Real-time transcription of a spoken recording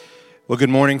Well, good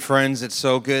morning, friends. It's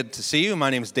so good to see you. My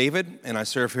name is David, and I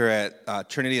serve here at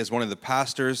Trinity as one of the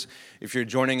pastors. If you're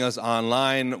joining us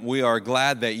online, we are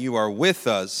glad that you are with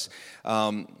us.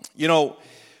 There's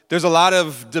a lot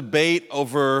of debate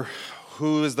over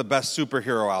who is the best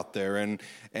superhero out there,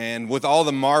 and with all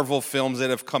the Marvel films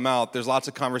that have come out, there's lots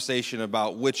of conversation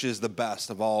about which is the best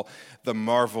of all the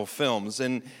Marvel films.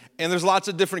 And there's lots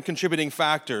of different contributing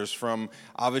factors, from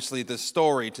obviously the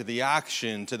story to the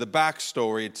action to the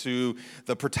backstory to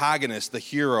the protagonist, the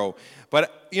hero.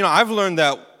 But, I've learned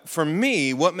that for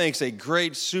me, what makes a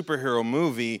great superhero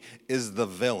movie is the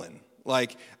villain.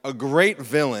 Like, a great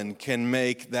villain can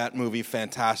make that movie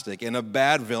fantastic, and a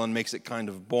bad villain makes it kind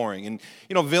of boring. And,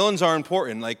 villains are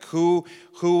important. Like, who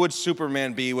would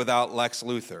Superman be without Lex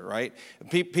Luthor, right?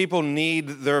 People need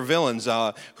their villains.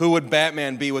 Who would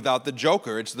Batman be without the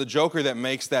Joker? It's the Joker that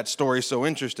makes that story so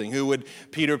interesting. Who would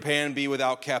Peter Pan be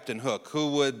without Captain Hook?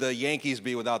 Who would the Yankees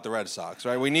be without the Red Sox,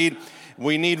 right? We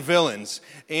need villains.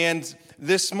 And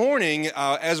this morning,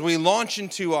 as we launch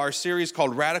into our series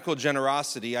called Radical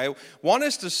Generosity, I want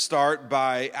us to start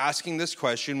by asking this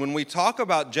question. When we talk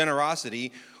about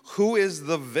generosity, who is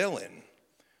the villain?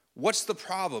 What's the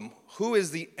problem? Who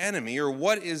is the enemy, or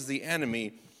what is the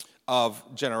enemy of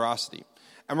generosity?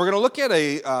 And we're going to look at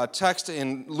a text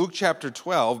in Luke chapter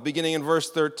 12, beginning in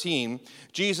verse 13.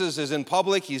 Jesus is in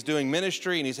public, he's doing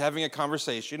ministry, and he's having a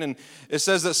conversation. And it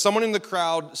says that someone in the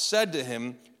crowd said to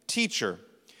him, "Teacher,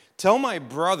 tell my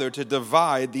brother to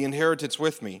divide the inheritance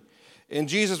with me." And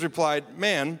Jesus replied,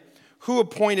 "Man, who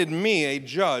appointed me a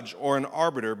judge or an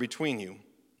arbiter between you?"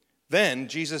 Then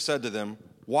Jesus said to them,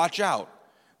 "Watch out.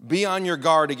 Be on your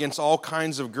guard against all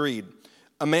kinds of greed.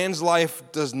 A man's life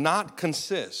does not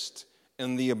consist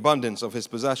in the abundance of his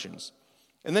possessions."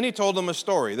 And then he told them a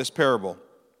story, this parable.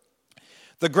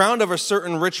 "The ground of a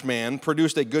certain rich man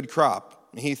produced a good crop.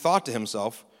 And he thought to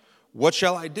himself, 'What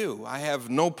shall I do? I have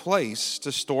no place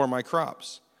to store my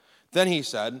crops.' Then he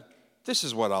said, 'This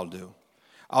is what I'll do.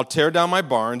 I'll tear down my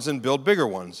barns and build bigger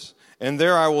ones, and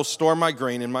there I will store my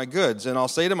grain and my goods. And I'll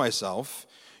say to myself,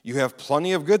 you have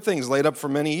plenty of good things laid up for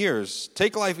many years.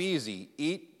 Take life easy,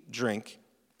 eat, drink,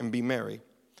 and be merry.'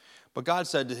 But God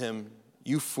said to him,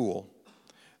 'You fool,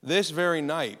 this very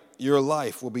night your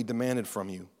life will be demanded from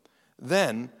you.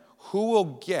 Then who will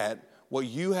get what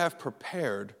you have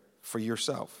prepared for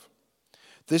yourself?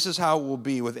 This is how it will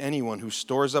be with anyone who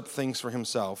stores up things for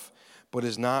himself, but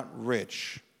is not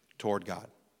rich toward God.'"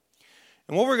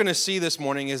 And what we're going to see this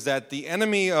morning is that the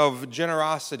enemy of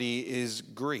generosity is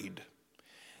greed.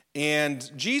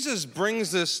 And Jesus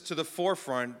brings this to the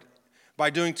forefront by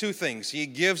doing two things. He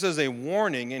gives us a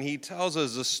warning and he tells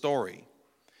us a story.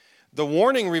 The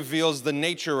warning reveals the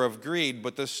nature of greed,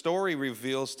 but the story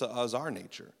reveals to us our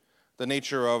nature, the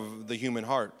nature of the human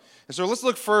heart. And so let's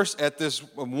look first at this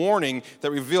warning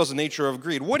that reveals the nature of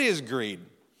greed. What is greed?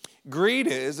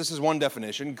 This is one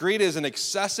definition, greed is an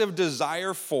excessive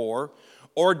desire for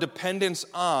or dependence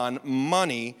on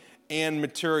money and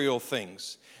material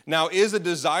things. Now, is a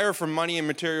desire for money and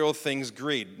material things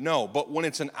greed? No, but when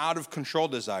it's an out-of-control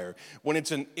desire, when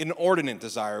it's an inordinate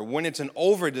desire, when it's an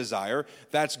over-desire,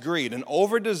 that's greed. An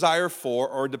over-desire for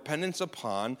or dependence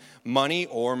upon money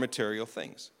or material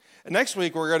things. And next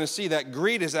week, we're going to see that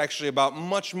greed is actually about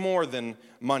much more than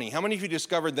money. How many of you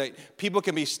discovered that people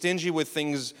can be stingy with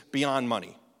things beyond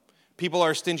money? People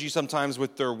are stingy sometimes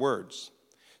with their words,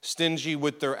 stingy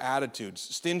with their attitudes,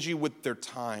 stingy with their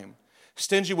time,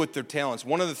 stingy with their talents.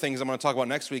 One of the things I'm going to talk about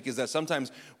next week is that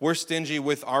sometimes we're stingy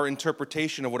with our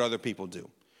interpretation of what other people do.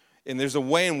 And there's a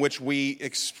way in which we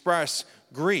express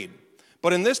greed.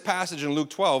 But in this passage in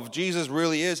Luke 12, Jesus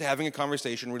really is having a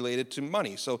conversation related to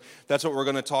money. So that's what we're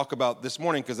going to talk about this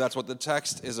morning, because that's what the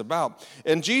text is about.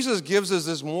 And Jesus gives us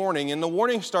this warning, and the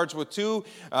warning starts with two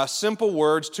simple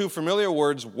words, two familiar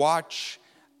words: watch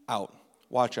out.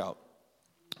 Watch out.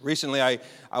 Recently, I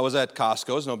was at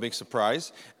Costco's, no big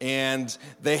surprise, and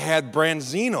they had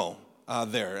branzino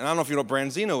there. And I don't know if you know what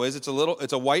branzino is. It's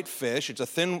a white fish. It's a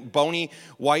thin, bony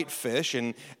white fish,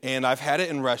 and I've had it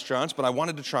in restaurants, but I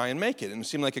wanted to try and make it, and it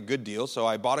seemed like a good deal, so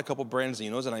I bought a couple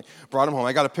branzinos, and I brought them home.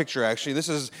 I got a picture, actually. This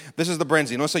is the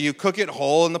branzino. So you cook it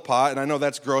whole in the pot, and I know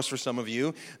that's gross for some of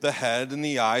you, the head and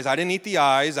the eyes. I didn't eat the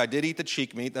eyes. I did eat the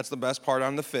cheek meat. That's the best part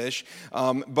on the fish.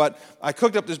 But I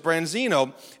cooked up this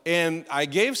branzino, and I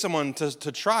gave someone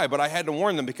to try, but I had to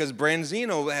warn them because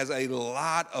branzino has a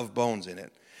lot of bones in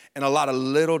it, and a lot of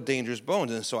little dangerous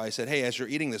bones. And so I said, hey, as you're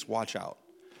eating this, watch out.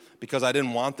 Because I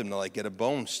didn't want them to get a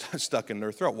bone stuck in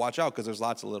their throat. Watch out, because there's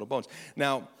lots of little bones.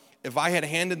 Now, if I had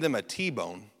handed them a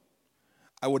T-bone,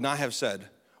 I would not have said,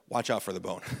 watch out for the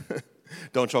bone.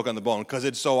 Don't choke on the bone, because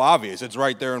it's so obvious. It's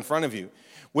right there in front of you.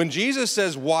 When Jesus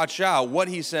says watch out, what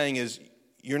he's saying is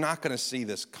you're not going to see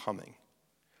this coming.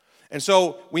 And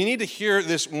so we need to hear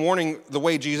this warning the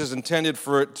way Jesus intended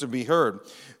for it to be heard.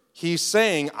 He's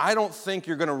saying, I don't think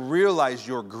you're going to realize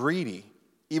you're greedy,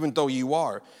 even though you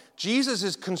are. Jesus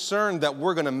is concerned that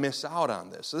we're going to miss out on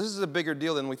this. So this is a bigger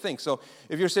deal than we think. So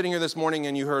if you're sitting here this morning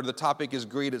and you heard the topic is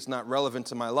greed, it's not relevant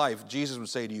to my life, Jesus would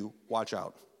say to you, watch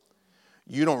out.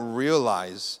 You don't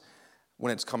realize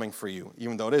when it's coming for you,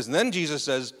 even though it is. And then Jesus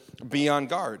says, be on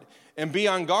guard. And be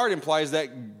on guard implies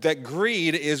that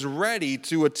greed is ready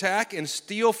to attack and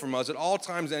steal from us at all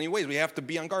times anyways. We have to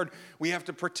be on guard. We have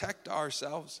to protect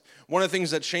ourselves. One of the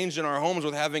things that changed in our homes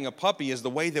with having a puppy is the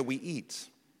way that we eat.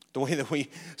 The way that we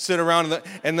sit around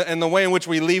and the way in which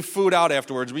we leave food out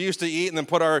afterwards. We used to eat and then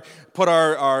put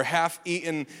our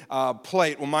half-eaten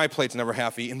plate. Well, my plate's never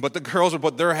half-eaten, but the girls would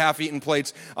put their half-eaten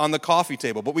plates on the coffee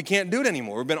table. But we can't do it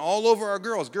anymore. We've been all over our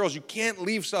girls. Girls, you can't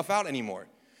leave stuff out anymore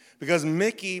because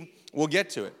Mickey will get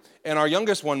to it. And our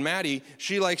youngest one, Maddie,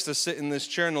 she likes to sit in this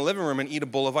chair in the living room and eat a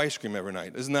bowl of ice cream every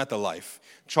night. Isn't that the life?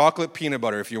 Chocolate peanut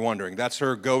butter, if you're wondering. That's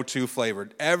her go-to flavor.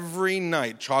 Every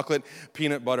night, chocolate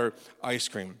peanut butter ice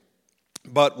cream.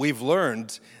 But we've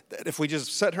learned that if we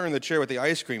just set her in the chair with the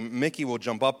ice cream, Mickey will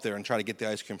jump up there and try to get the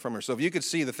ice cream from her. So if you could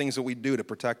see the things that we do to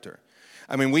protect her.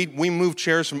 I mean, we move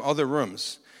chairs from other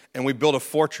rooms, and we build a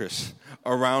fortress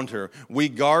around her. We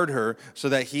guard her so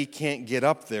that he can't get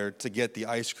up there to get the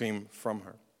ice cream from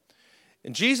her.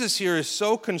 And Jesus here is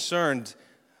so concerned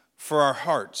for our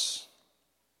hearts.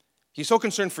 He's so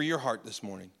concerned for your heart this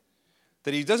morning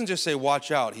that he doesn't just say, watch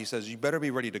out. He says, you better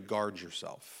be ready to guard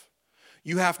yourself.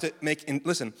 You have to make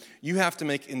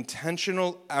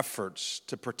intentional efforts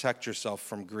to protect yourself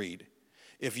from greed.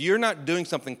 If you're not doing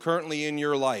something currently in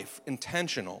your life,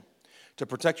 intentional, to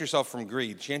protect yourself from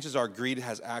greed, chances are greed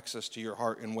has access to your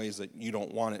heart in ways that you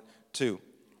don't want it to.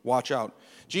 Watch out.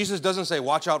 Jesus doesn't say,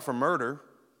 watch out for murder.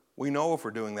 We know if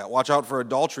we're doing that. Watch out for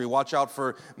adultery. Watch out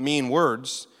for mean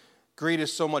words. Greed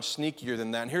is so much sneakier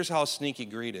than that. And here's how sneaky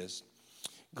greed is.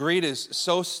 Greed is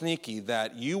so sneaky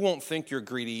that you won't think you're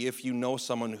greedy if you know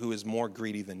someone who is more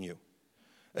greedy than you.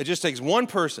 It just takes one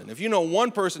person. If you know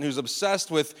one person who's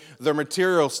obsessed with their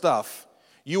material stuff,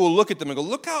 you will look at them and go,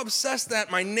 look how obsessed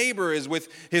that my neighbor is with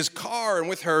his car and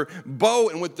with her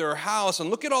boat and with their house, and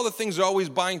look at all the things they're always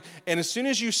buying. And as soon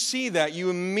as you see that, you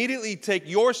immediately take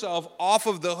yourself off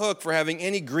of the hook for having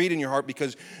any greed in your heart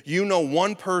because you know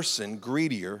one person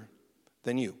greedier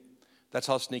than you. That's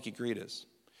how sneaky greed is.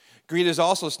 Greed is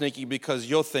also sneaky because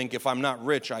you'll think, if I'm not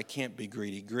rich, I can't be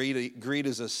greedy. Greed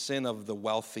is a sin of the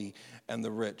wealthy and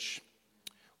the rich.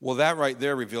 Well, that right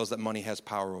there reveals that money has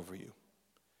power over you.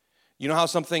 You know how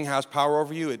something has power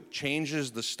over you? It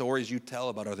changes the stories you tell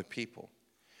about other people.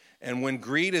 And when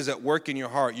greed is at work in your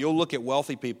heart, you'll look at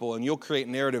wealthy people and you'll create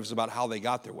narratives about how they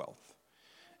got their wealth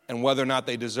and whether or not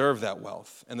they deserve that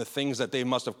wealth and the things that they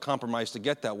must have compromised to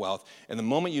get that wealth. And the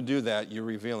moment you do that, you're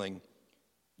revealing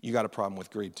you got a problem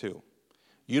with greed too.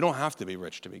 You don't have to be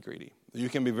rich to be greedy. You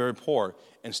can be very poor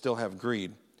and still have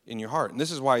greed in your heart. And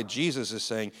this is why Jesus is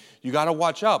saying, you got to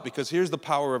watch out, because here's the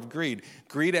power of greed.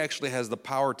 Greed actually has the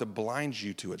power to blind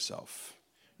you to itself.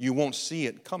 You won't see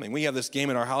it coming. We have this game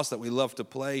in our house that we love to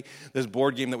play, this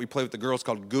board game that we play with the girls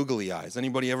called Googly Eyes.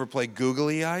 Anybody ever play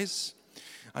Googly Eyes?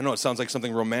 I know it sounds like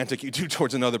something romantic you do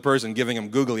towards another person, giving them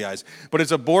googly eyes. But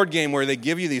it's a board game where they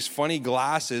give you these funny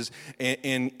glasses,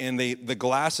 and the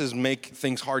glasses make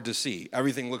things hard to see.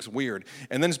 Everything looks weird.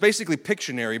 And then it's basically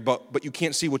Pictionary, but you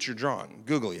can't see what you're drawing.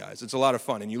 Googly eyes. It's a lot of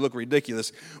fun, and you look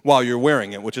ridiculous while you're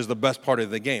wearing it, which is the best part of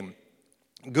the game.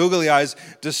 Googly eyes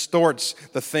distorts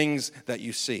the things that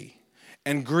you see.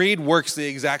 And greed works the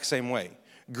exact same way.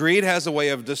 Greed has a way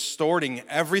of distorting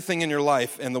everything in your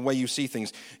life and the way you see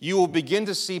things. You will begin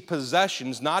to see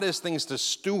possessions not as things to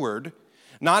steward,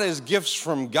 not as gifts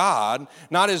from God,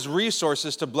 not as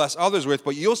resources to bless others with,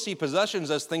 but you'll see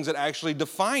possessions as things that actually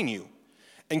define you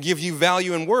and give you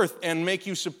value and worth and make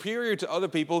you superior to other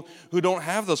people who don't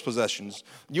have those possessions.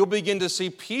 You'll begin to see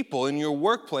people in your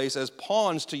workplace as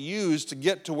pawns to use to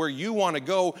get to where you want to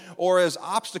go, or as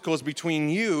obstacles between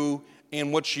you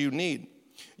and what you need.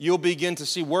 You'll begin to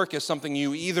see work as something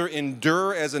you either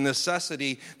endure as a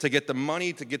necessity to get the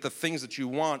money, to get the things that you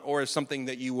want, or as something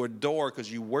that you adore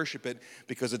because you worship it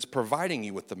because it's providing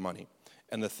you with the money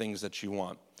and the things that you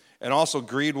want. And also,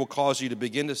 greed will cause you to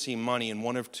begin to see money in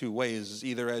one of two ways,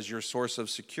 either as your source of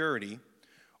security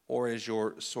or as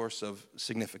your source of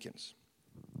significance.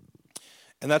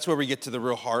 And that's where we get to the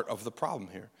real heart of the problem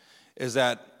here, is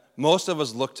that most of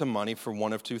us look to money for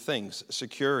one of two things,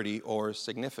 security or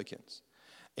significance.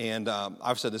 And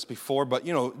I've said this before, but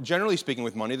generally speaking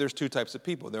with money, there's two types of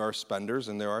people. There are spenders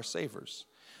and there are savers.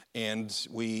 And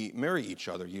we marry each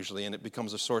other usually, and it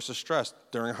becomes a source of stress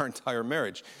during our entire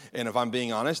marriage. And if I'm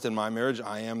being honest, in my marriage,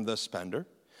 I am the spender,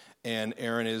 and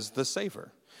Erin is the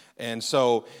saver. And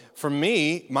so for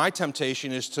me, my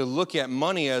temptation is to look at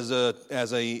money as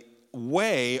a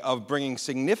way of bringing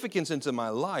significance into my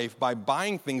life by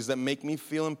buying things that make me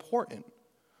feel important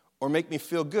or make me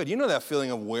feel good. You know that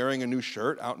feeling of wearing a new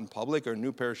shirt out in public or a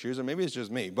new pair of shoes, or maybe it's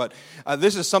just me. But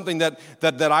this is something that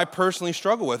I personally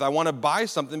struggle with. I want to buy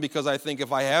something because I think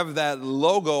if I have that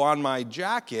logo on my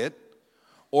jacket,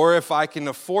 or if I can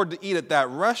afford to eat at that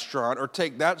restaurant or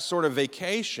take that sort of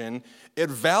vacation, it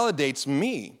validates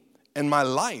me and my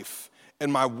life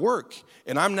and my work.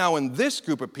 And I'm now in this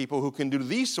group of people who can do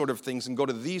these sort of things and go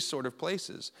to these sort of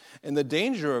places. And the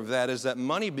danger of that is that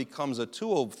money becomes a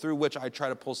tool through which I try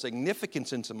to pull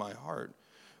significance into my heart,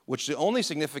 which the only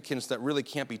significance that really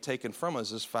can't be taken from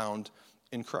us is found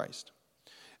in Christ.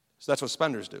 So that's what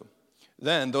spenders do.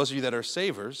 Then those of you that are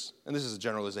savers, and this is a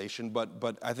generalization,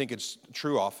 but I think it's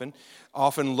true often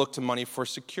look to money for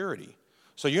security.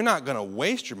 So you're not going to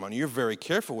waste your money. You're very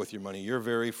careful with your money. You're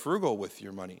very frugal with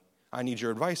your money. I need your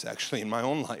advice, actually, in my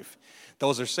own life.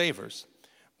 Those are savers.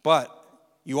 But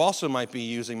you also might be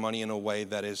using money in a way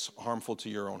that is harmful to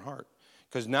your own heart,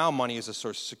 because now money is a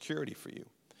source of security for you.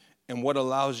 And what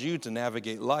allows you to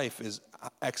navigate life is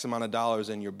X amount of dollars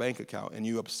in your bank account, and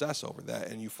you obsess over that,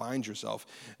 and you find yourself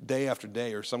day after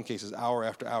day, or some cases hour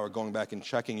after hour, going back and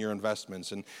checking your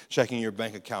investments and checking your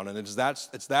bank account. And it's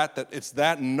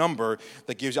that number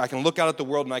that gives you, I can look out at the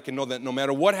world and I can know that no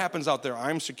matter what happens out there,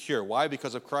 I'm secure. Why?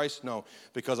 Because of Christ? No,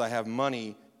 because I have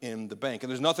money in the bank. And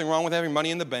there's nothing wrong with having money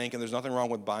in the bank, and there's nothing wrong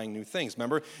with buying new things.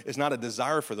 Remember, it's not a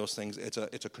desire for those things, it's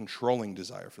a controlling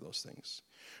desire for those things.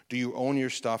 Do you own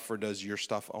your stuff, or does your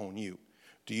stuff own you?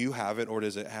 Do you have it, or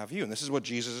does it have you? And this is what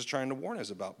Jesus is trying to warn us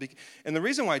about. And the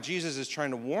reason why Jesus is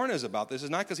trying to warn us about this is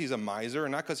not because he's a miser,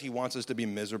 and not because he wants us to be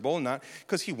miserable, and not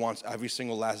because he wants every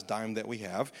single last dime that we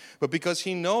have, but because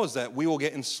he knows that we will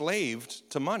get enslaved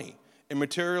to money and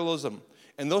materialism,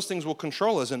 and those things will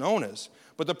control us and own us.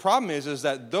 But the problem is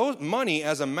that those money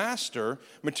as a master,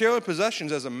 material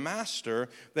possessions as a master,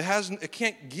 it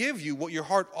can't give you what your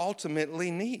heart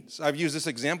ultimately needs. I've used this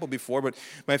example before, but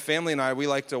my family and I, we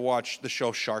like to watch the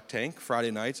show Shark Tank Friday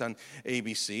nights on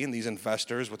ABC, and these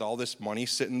investors with all this money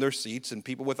sit in their seats, and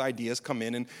people with ideas come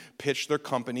in and pitch their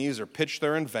companies or pitch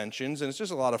their inventions, and it's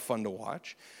just a lot of fun to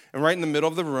watch. And right in the middle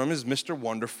of the room is Mr.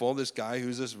 Wonderful, this guy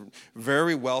who's this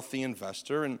very wealthy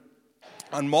investor, and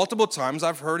on multiple times,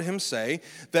 I've heard him say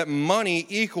that money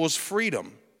equals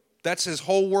freedom. That's his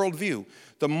whole worldview.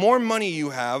 The more money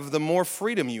you have, the more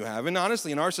freedom you have. And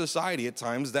honestly, in our society at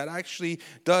times, that actually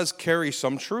does carry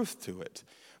some truth to it.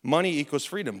 Money equals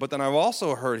freedom. But then I've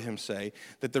also heard him say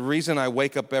that the reason I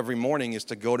wake up every morning is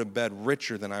to go to bed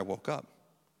richer than I woke up.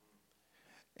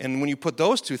 And when you put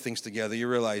those two things together, you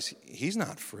realize he's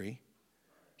not free.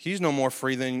 He's no more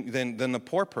free than the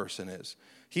poor person is.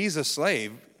 He's a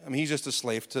slave. I mean, he's just a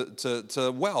slave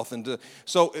to wealth.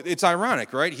 So it's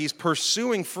ironic, right? He's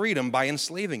pursuing freedom by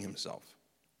enslaving himself.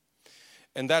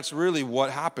 And that's really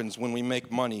what happens when we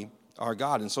make money our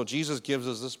God. And so Jesus gives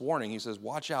us this warning. He says,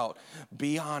 watch out,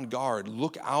 be on guard,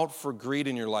 look out for greed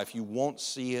in your life. You won't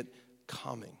see it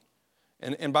coming.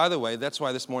 And by the way, that's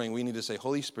why this morning we need to say,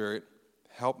 Holy Spirit,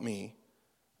 help me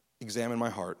examine my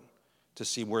heart to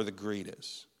see where the greed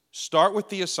is. Start with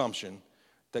the assumption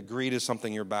that greed is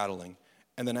something you're battling,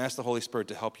 and then ask the Holy Spirit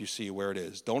to help you see where it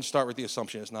is. Don't start with the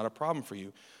assumption it's not a problem for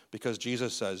you, because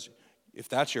Jesus says, if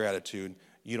that's your attitude,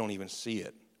 you don't even see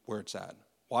it where it's at.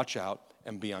 Watch out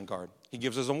and be on guard. He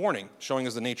gives us a warning, showing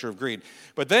us the nature of greed.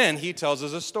 But then he tells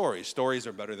us a story. Stories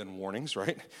are better than warnings,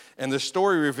 right? And the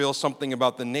story reveals something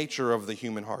about the nature of the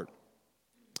human heart.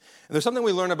 And there's something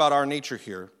we learn about our nature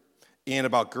here and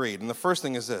about greed. And the first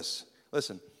thing is this.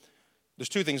 Listen. There's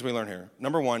two things we learn here.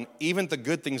 Number one, even the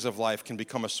good things of life can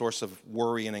become a source of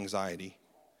worry and anxiety.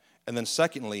 And then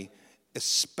secondly,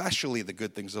 especially the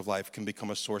good things of life can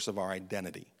become a source of our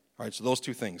identity. All right, so those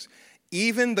two things.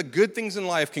 Even the good things in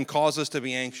life can cause us to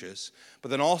be anxious,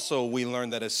 but then also we learn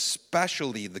that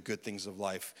especially the good things of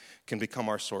life can become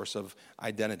our source of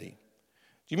identity.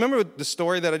 Do you remember the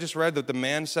story that I just read that the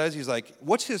man says? He's like,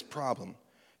 what's his problem?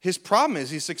 His problem is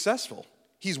he's successful.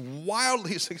 He's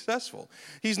wildly successful.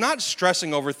 He's not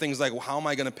stressing over things like, well, how am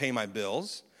I going to pay my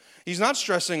bills? He's not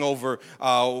stressing over,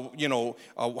 how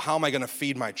am I going to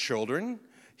feed my children?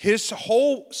 His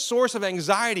whole source of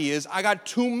anxiety is, I got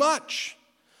too much.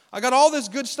 I got all this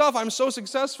good stuff. I'm so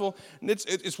successful. And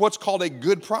it's what's called a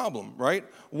good problem, right?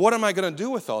 What am I going to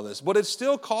do with all this? But it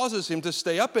still causes him to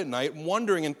stay up at night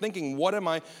wondering and thinking, what am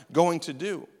I going to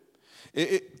do?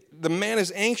 The man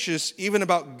is anxious even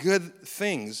about good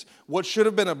things. What should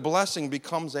have been a blessing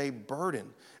becomes a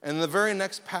burden. And in the very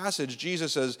next passage,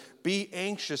 Jesus says, be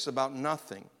anxious about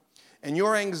nothing. And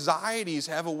your anxieties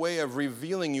have a way of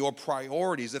revealing your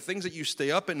priorities, the things that you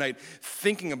stay up at night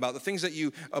thinking about, the things that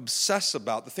you obsess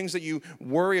about, the things that you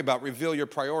worry about reveal your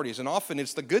priorities. And often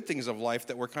it's the good things of life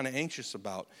that we're kind of anxious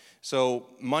about. So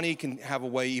money can have a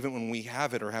way, even when we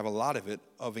have it or have a lot of it,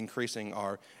 of increasing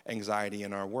our anxiety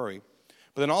and our worry.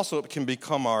 But then also it can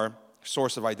become our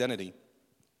source of identity.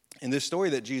 In this story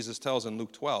that Jesus tells in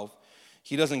Luke 12,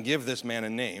 he doesn't give this man a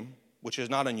name, which is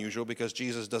not unusual because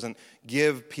Jesus doesn't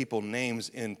give people names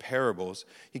in parables.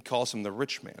 He calls him the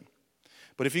rich man.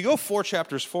 But if you go 4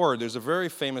 chapters forward, there's a very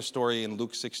famous story in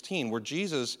Luke 16 where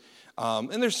Jesus,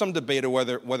 and there's some debate of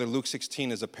whether Luke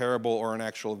 16 is a parable or an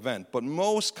actual event, but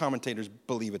most commentators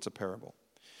believe it's a parable.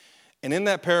 And in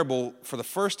that parable, for the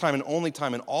first time and only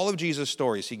time in all of Jesus'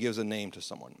 stories, he gives a name to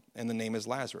someone, and the name is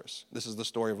Lazarus. This is the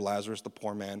story of Lazarus, the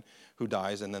poor man who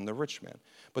dies, and then the rich man.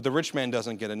 But the rich man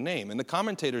doesn't get a name. And the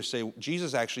commentators say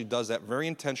Jesus actually does that very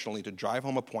intentionally to drive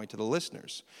home a point to the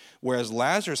listeners. Whereas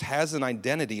Lazarus has an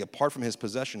identity apart from his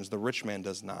possessions, the rich man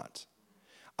does not.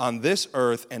 On this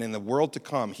earth and in the world to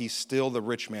come, he's still the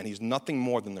rich man. He's nothing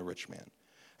more than the rich man.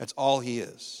 That's all he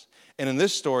is. And in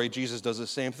this story, Jesus does the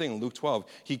same thing. In Luke 12,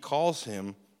 he calls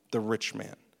him the rich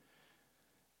man.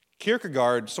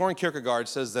 Soren Kierkegaard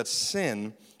says that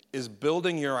sin is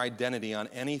building your identity on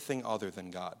anything other than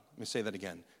God. Let me say that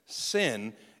again.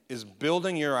 Sin is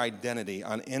building your identity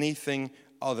on anything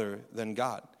other than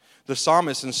God. The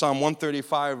psalmist in Psalm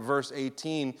 135, verse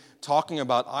 18, talking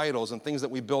about idols and things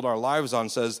that we build our lives on,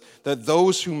 says that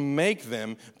those who make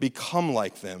them become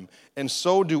like them, and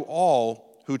so do all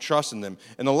who trust in them.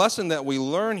 And the lesson that we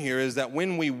learn here is that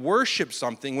when we worship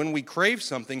something, when we crave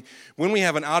something, when we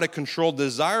have an out-of-control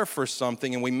desire for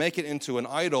something and we make it into an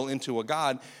idol, into a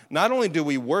god, not only do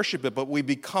we worship it, but we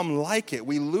become like it.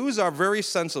 We lose our very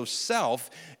sense of self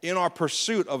in our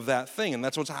pursuit of that thing. And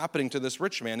that's what's happening to this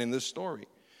rich man in this story.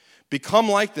 Become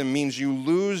like them means you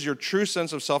lose your true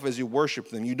sense of self as you worship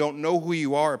them. You don't know who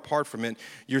you are apart from it.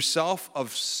 Your sense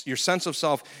of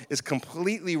self is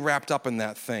completely wrapped up in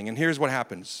that thing. And here's what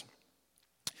happens.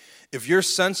 If your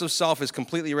sense of self is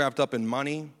completely wrapped up in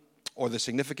money or the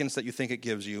significance that you think it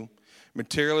gives you,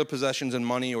 material possessions and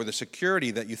money or the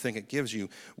security that you think it gives you,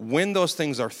 when those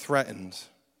things are threatened,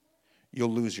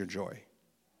 you'll lose your joy.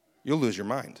 You'll lose your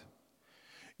mind.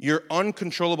 Your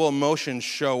uncontrollable emotions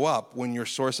show up when your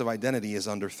source of identity is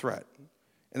under threat.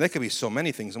 And that could be so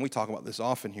many things, and we talk about this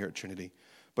often here at Trinity.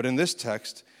 But in this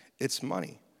text, it's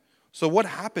money. So what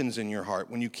happens in your heart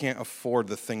when you can't afford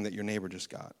the thing that your neighbor just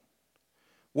got?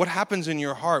 What happens in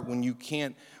your heart when you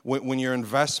can't, when your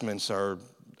investments are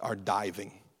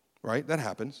diving, right? That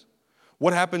happens.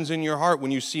 What happens in your heart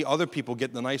when you see other people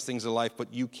get the nice things of life,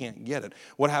 but you can't get it?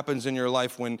 What happens in your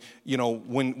life when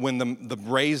the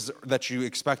raise that you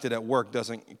expected at work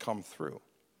doesn't come through?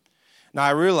 Now,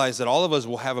 I realize that all of us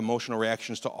will have emotional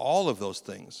reactions to all of those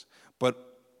things,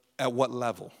 but at what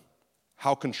level?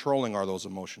 How controlling are those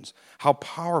emotions? How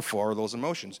powerful are those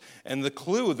emotions? And the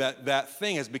clue that that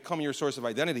thing has become your source of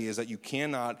identity is that you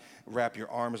cannot wrap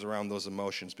your arms around those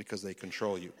emotions because they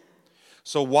control you.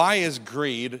 So why is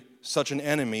greed such an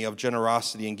enemy of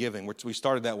generosity and giving? We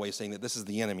started that way, saying that this is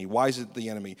the enemy. Why is it the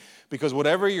enemy? Because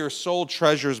whatever your soul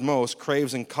treasures most,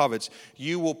 craves and covets,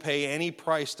 you will pay any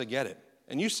price to get it.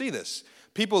 And you see this.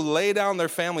 People lay down their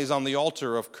families on the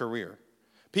altar of career.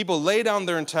 People lay down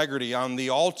their integrity on the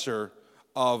altar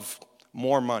of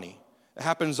more money. It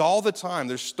happens all the time.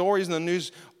 There's stories in the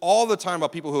news all the time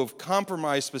about people who have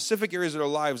compromised specific areas of their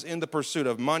lives in the pursuit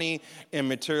of money and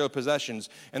material possessions.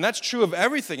 And that's true of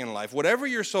everything in life. Whatever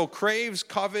your soul craves,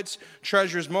 covets,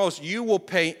 treasures most, you will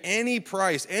pay any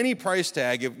price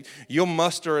tag if you'll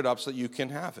muster it up so that you can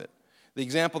have it. The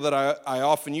example that I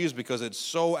often use because it's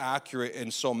so accurate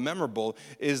and so memorable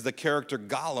is the character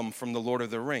Gollum from The Lord of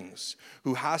the Rings,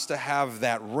 who has to have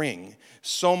that ring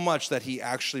so much that he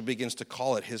actually begins to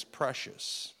call it his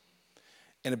precious.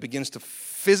 And it begins to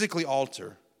physically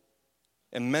alter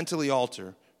and mentally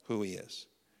alter who he is.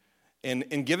 And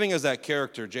in giving us that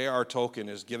character, J.R. Tolkien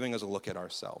is giving us a look at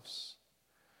ourselves.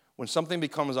 When something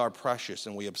becomes our precious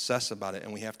and we obsess about it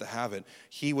and we have to have it,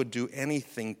 he would do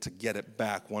anything to get it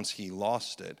back once he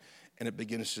lost it, and it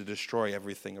begins to destroy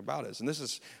everything about us. And this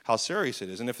is how serious it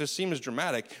is. And if this seems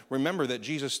dramatic, remember that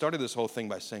Jesus started this whole thing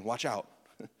by saying, watch out,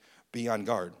 be on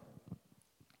guard.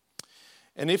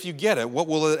 And if you get it, what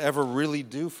will it ever really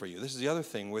do for you? This is the other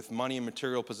thing with money and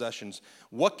material possessions.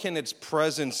 What can its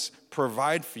presence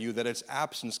provide for you that its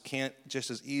absence can't just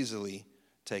as easily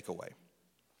take away?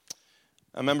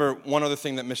 I remember one other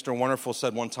thing that Mr. Wonderful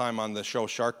said one time on the show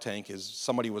Shark Tank is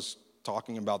somebody was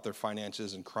talking about their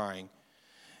finances and crying.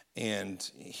 And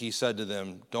he said to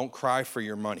them, don't cry for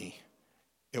your money.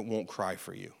 It won't cry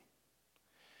for you.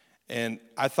 And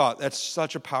I thought that's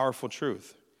such a powerful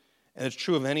truth. And it's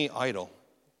true of any idol.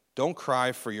 Don't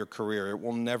cry for your career. It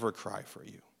will never cry for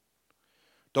you.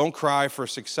 Don't cry for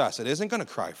success. It isn't going to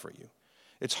cry for you.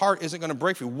 Its heart isn't going to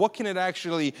break for you. What can it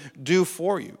actually do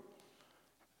for you?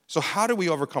 So how do we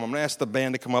overcome? I'm going to ask the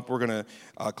band to come up. We're going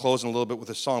to close in a little bit with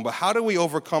a song. But how do we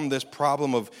overcome this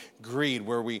problem of greed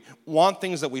where we want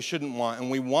things that we shouldn't want and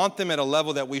we want them at a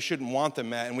level that we shouldn't want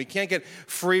them at and we can't get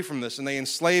free from this and they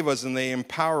enslave us and they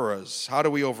empower us? How do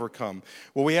we overcome?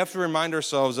 Well, we have to remind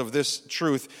ourselves of this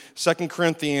truth. 2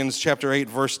 Corinthians chapter 8,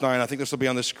 verse 9. I think this will be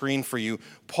on the screen for you.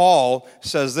 Paul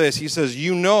says this. He says,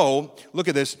 you know, look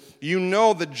at this, you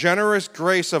know the generous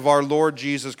grace of our Lord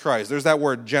Jesus Christ. There's that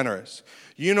word, generous.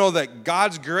 You know that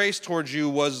God's grace towards you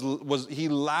was he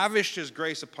lavished his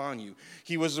grace upon you.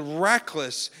 He was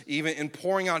reckless even in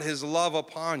pouring out his love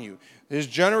upon you. His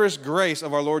generous grace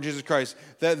of our Lord Jesus Christ,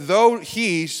 that though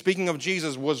he, speaking of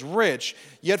Jesus, was rich,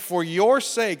 yet for your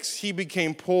sakes he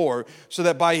became poor, so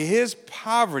that by his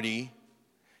poverty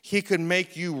he could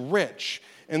make you rich.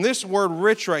 And this word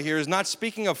rich right here is not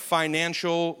speaking of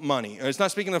financial money. It's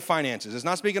not speaking of finances. It's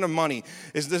not speaking of money.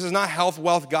 This is not health,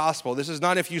 wealth, gospel. This is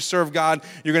not if you serve God,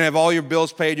 you're going to have all your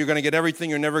bills paid. You're going to get everything.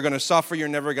 You're never going to suffer. You're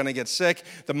never going to get sick.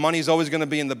 The money's always going to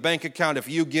be in the bank account. If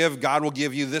you give, God will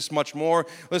give you this much more.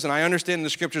 Listen, I understand in the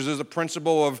scriptures there's a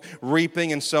principle of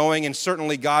reaping and sowing. And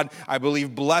certainly God, I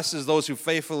believe, blesses those who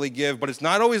faithfully give. But it's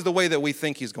not always the way that we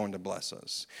think he's going to bless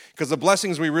us. Because the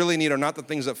blessings we really need are not the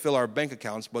things that fill our bank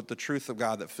accounts, but the truth of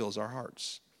God that fills our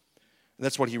hearts. And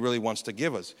that's what he really wants to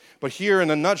give us. But here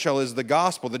in a nutshell is the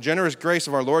gospel, the generous grace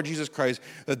of our Lord Jesus Christ,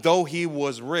 that though he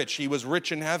was rich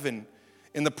in heaven,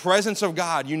 in the presence of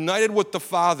God, united with the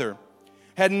Father,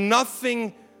 had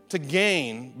nothing to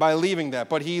gain by leaving that,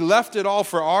 but he left it all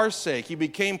for our sake. He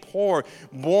became poor,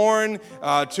 born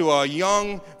to a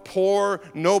young, poor,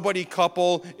 nobody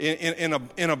couple in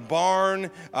a barn,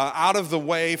 out of the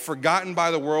way, forgotten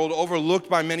by the world, overlooked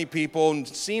by many people, and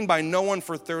seen by no one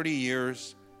for 30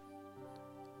 years,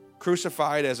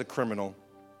 crucified as a criminal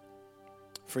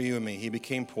for you and me. He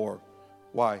became poor.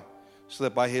 Why? So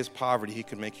that by his poverty he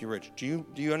could make you rich. Do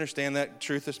you understand that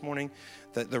truth this morning?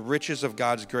 That the riches of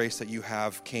God's grace that you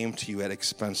have came to you at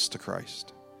expense to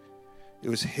Christ. It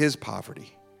was his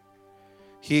poverty.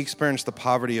 He experienced the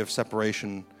poverty of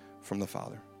separation from the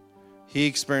Father. He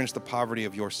experienced the poverty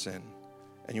of your sin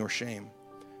and your shame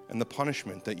and the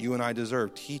punishment that you and I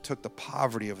deserved. He took the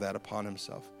poverty of that upon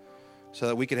himself so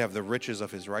that we could have the riches of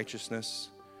his righteousness,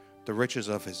 the riches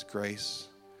of his grace,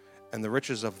 and the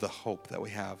riches of the hope that we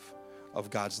have of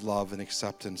God's love and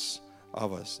acceptance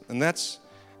of us. And that's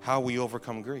how we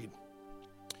overcome greed.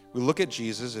 We look at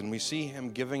Jesus and we see him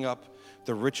giving up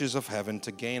the riches of heaven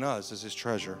to gain us as his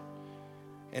treasure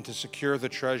and to secure the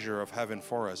treasure of heaven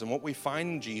for us. And what we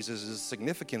find in Jesus is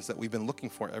significance that we've been looking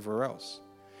for everywhere else.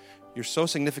 You're so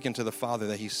significant to the Father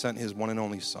that he sent his one and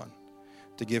only Son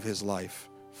to give his life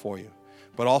for you.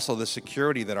 But also the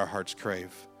security that our hearts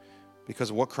crave.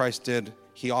 Because of what Christ did,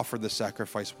 he offered the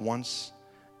sacrifice once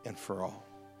and for all.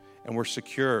 And we're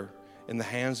secure in the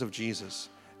hands of Jesus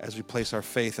as we place our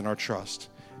faith and our trust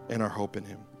and our hope in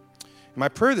him. And my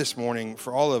prayer this morning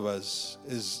for all of us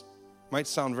might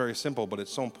sound very simple, but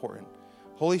it's so important.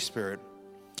 Holy Spirit,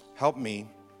 help me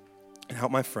and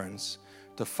help my friends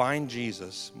to find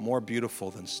Jesus more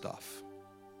beautiful than stuff.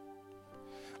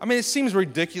 I mean, it seems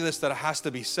ridiculous that it has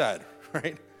to be said,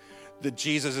 right? That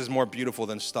Jesus is more beautiful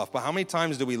than stuff. But how many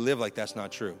times do we live like that's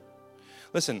not true?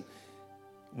 Listen,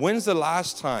 when's the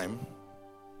last time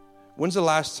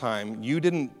you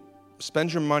didn't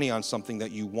spend your money on something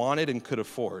that you wanted and could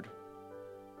afford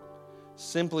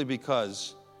simply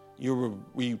because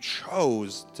you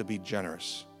chose to be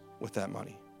generous with that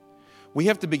money? We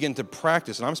have to begin to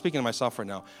practice, and I'm speaking to myself right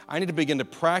now, I need to begin to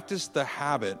practice the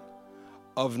habit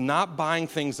of not buying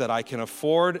things that I can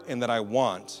afford and that I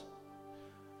want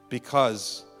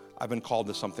because I've been called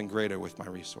to something greater with my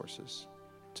resources,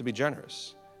 to be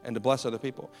generous and to bless other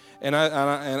people. And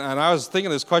I was thinking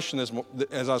of this question as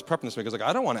I was prepping this because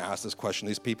I don't want to ask this question to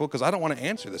these people because I don't want to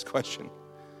answer this question.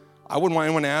 I wouldn't want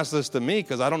anyone to ask this to me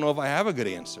because I don't know if I have a good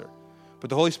answer. But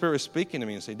the Holy Spirit was speaking to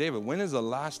me and say, David, when is the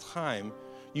last time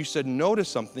you said no to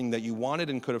something that you wanted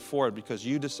and could afford because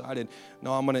you decided,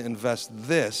 no, I'm going to invest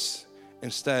this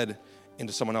instead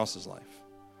into someone else's life?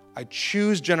 I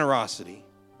choose generosity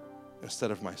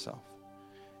instead of myself.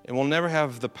 And we'll never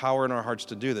have the power in our hearts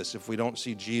to do this if we don't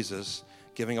see Jesus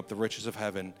giving up the riches of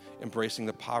heaven, embracing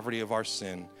the poverty of our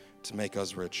sin to make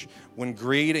us rich. When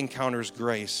greed encounters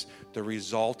grace, the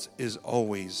result is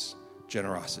always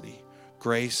generosity.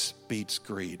 Grace beats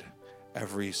greed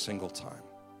every single time.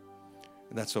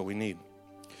 And that's what we need.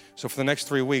 So for the next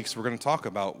 3 weeks, we're going to talk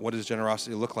about what does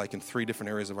generosity look like in 3 different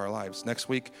areas of our lives. Next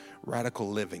week, radical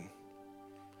living.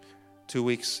 2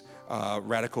 weeks,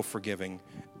 radical forgiving.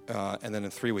 And then in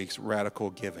 3 weeks,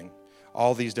 radical giving.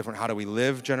 All these different, how do we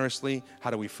live generously?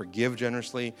 How do we forgive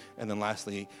generously? And then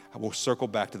lastly, we'll circle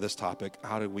back to this topic,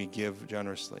 how do we give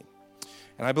generously?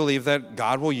 And I believe that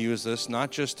God will use this not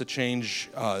just to change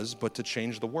us, but to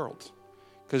change the world.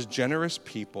 Because generous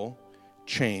people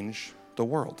change the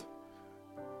world.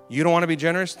 You don't want to be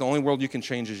generous, the only world you can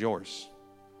change is yours.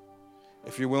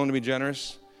 If you're willing to be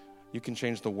generous, you can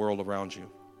change the world around you,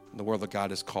 the world that God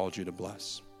has called you to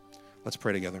bless. Let's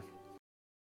pray together.